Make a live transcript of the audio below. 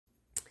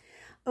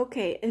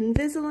Okay,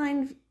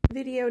 Invisalign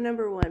video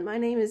number 1. My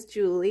name is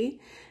Julie,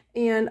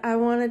 and I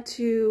wanted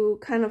to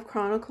kind of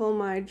chronicle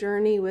my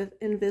journey with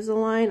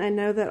Invisalign. I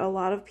know that a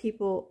lot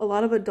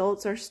of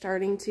adults are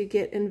starting to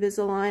get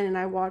Invisalign, and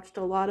I watched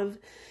a lot of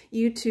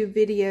YouTube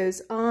videos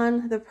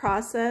on the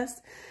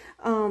process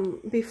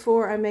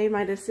before I made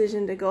my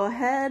decision to go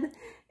ahead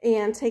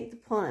and take the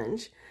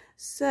plunge.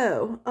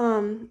 So,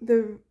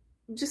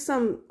 just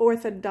some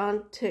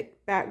orthodontic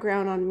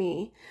background on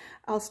me.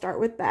 I'll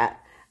start with that.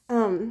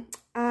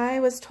 I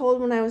was told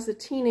when I was a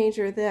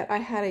teenager that I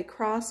had a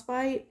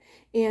crossbite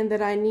and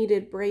that I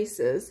needed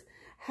braces.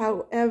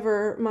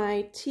 However,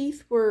 my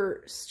teeth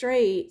were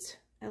straight,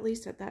 at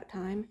least at that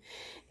time,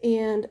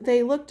 and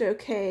they looked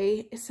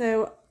okay.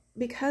 So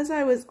because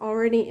I was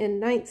already in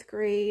 9th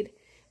grade,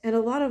 and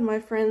a lot of my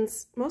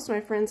friends, most of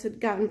my friends had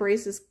gotten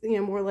braces,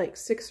 more like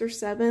 6th or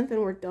 7th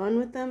and were done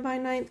with them by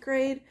 9th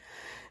grade.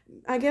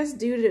 I guess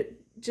due to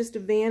just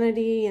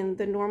vanity and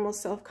the normal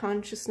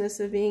self-consciousness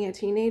of being a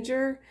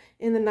teenager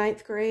in the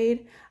 9th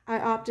grade, I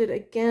opted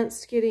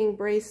against getting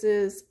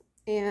braces,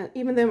 and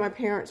even though my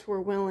parents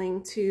were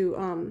willing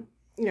to,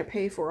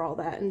 pay for all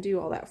that and do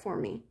all that for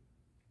me.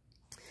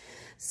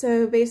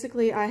 So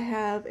basically I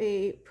have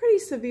a pretty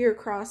severe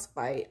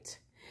crossbite.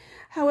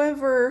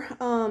 However,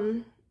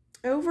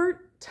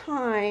 over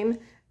time,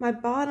 my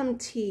bottom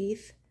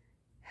teeth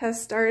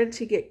has started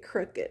to get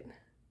crooked.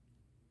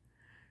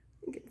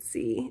 You can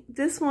see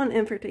this one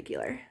in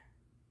particular,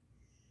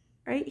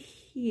 right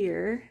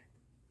here,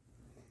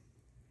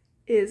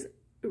 is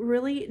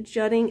really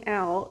jutting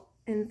out,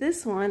 and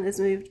this one is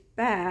moved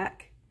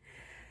back.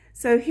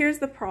 So here's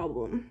the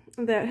problem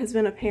that has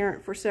been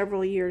apparent for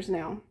several years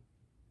now.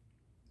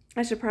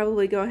 I should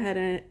probably go ahead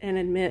and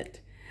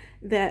admit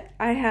that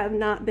I have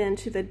not been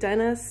to the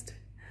dentist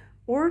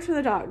or to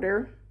the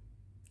doctor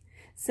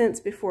since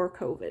before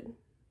COVID.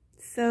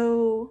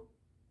 So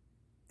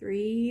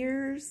 3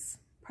 years?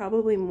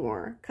 Probably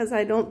more, because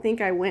I don't think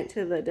I went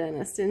to the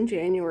dentist in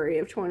January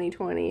of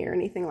 2020 or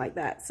anything like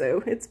that.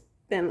 So it's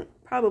been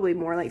probably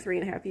more like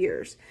 3.5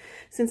 years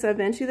since I've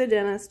been to the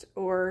dentist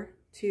or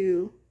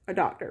to a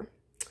doctor.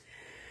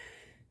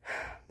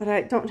 But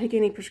I don't take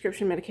any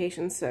prescription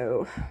medication,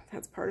 so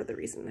that's part of the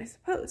reason, I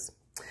suppose.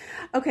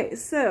 Okay,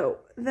 so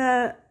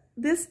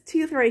this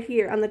tooth right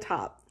here on the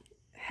top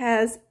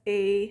has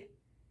a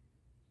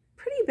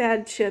pretty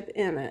bad chip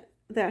in it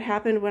that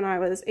happened when I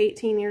was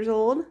 18 years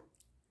old.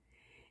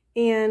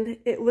 And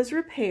it was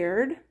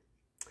repaired.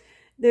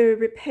 The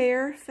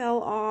repair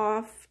fell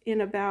off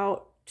in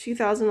about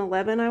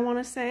 2011, I want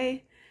to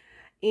say,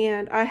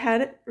 and I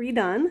had it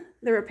redone,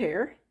 the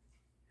repair.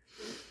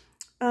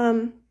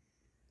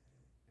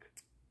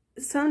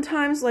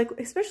 Sometimes, like,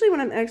 especially when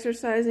I'm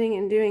exercising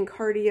and doing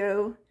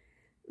cardio,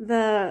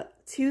 the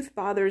tooth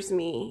bothers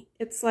me.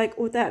 It's like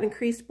with that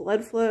increased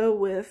blood flow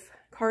with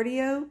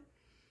cardio,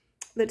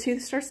 the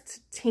tooth starts to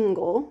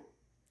tingle.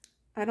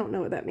 I don't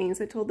know what that means.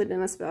 I told the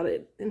dentist about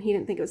it, and he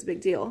didn't think it was a big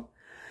deal.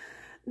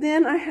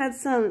 Then I had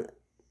some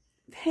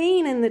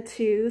pain in the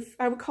tooth.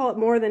 I would call it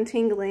more than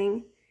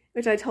tingling,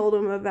 which I told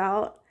him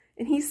about.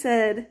 And he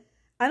said,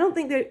 I don't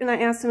think that, and I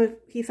asked him if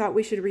he thought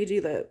we should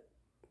redo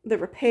the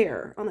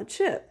repair on the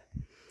chip.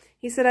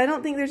 He said, I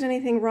don't think there's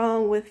anything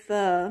wrong with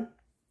the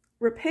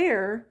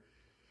repair.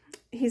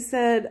 He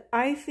said,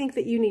 I think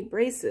that you need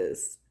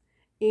braces.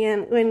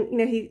 And when,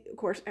 he, of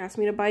course, asked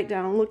me to bite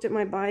down, looked at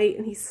my bite,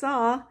 and he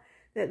saw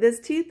that this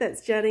tooth that's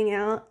jutting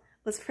out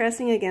was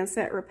pressing against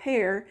that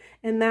repair,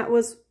 and that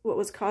was what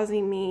was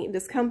causing me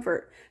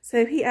discomfort.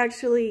 So he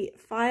actually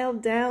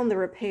filed down the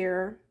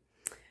repair,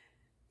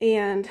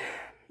 and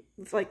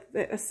it's like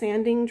a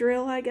sanding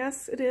drill, I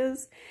guess it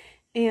is,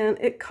 and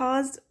it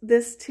caused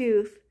this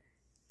tooth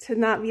to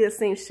not be the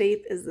same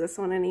shape as this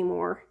one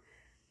anymore.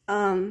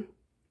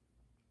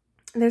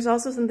 There's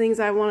also some things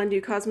I want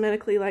to do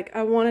cosmetically, like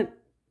I wanted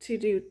to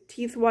do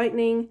teeth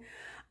whitening.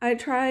 I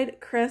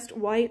tried Crest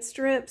white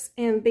strips,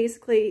 and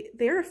basically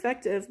they're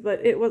effective, but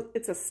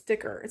it's a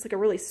sticker. It's like a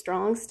really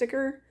strong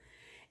sticker.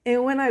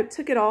 And when I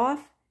took it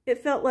off,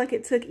 it felt like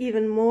it took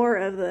even more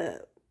of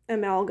the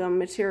amalgam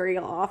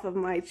material off of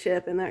my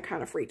chip, and that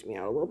kind of freaked me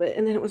out a little bit.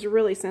 And then it was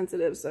really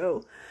sensitive,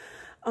 so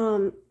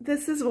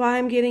this is why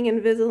I'm getting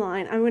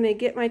Invisalign. I'm going to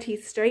get my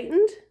teeth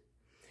straightened.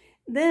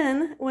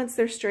 Then, once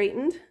they're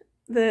straightened,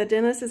 the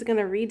dentist is going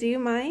to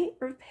redo my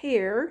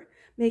repair,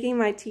 making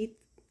my teeth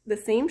the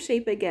same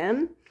shape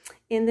again.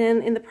 And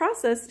then in the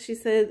process, she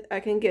said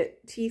I can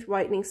get teeth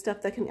whitening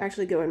stuff that can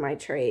actually go in my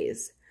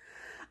trays.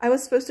 I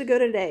was supposed to go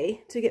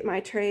today to get my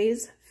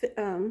trays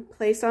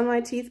placed on my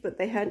teeth, but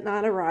they had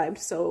not arrived,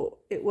 so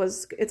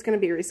it's going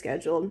to be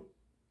rescheduled.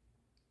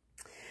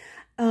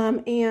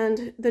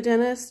 And the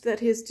dentist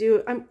that is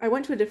I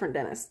went to a different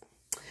dentist.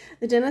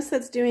 The dentist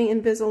that's doing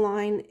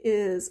Invisalign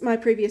is my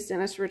previous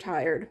dentist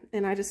retired,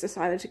 and I just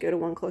decided to go to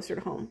one closer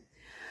to home.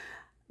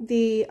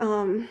 The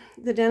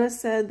dentist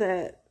said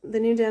that, the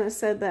new dentist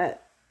said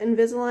that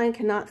Invisalign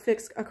cannot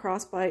fix a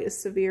crossbite as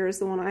severe as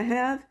the one I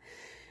have,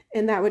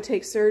 and that would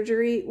take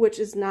surgery, which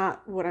is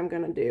not what I'm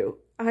going to do.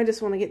 I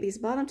just want to get these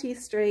bottom teeth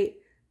straight,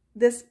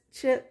 this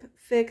chip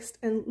fixed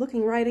and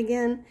looking right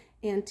again,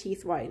 and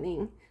teeth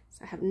whitening.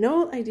 So I have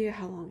no idea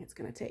how long it's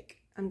going to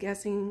take. I'm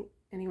guessing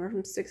anywhere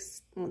from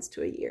 6 months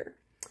to a year.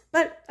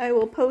 But I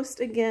will post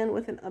again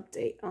with an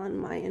update on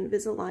my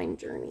Invisalign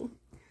journey.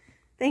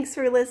 Thanks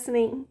for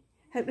listening.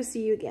 Hope to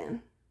see you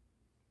again.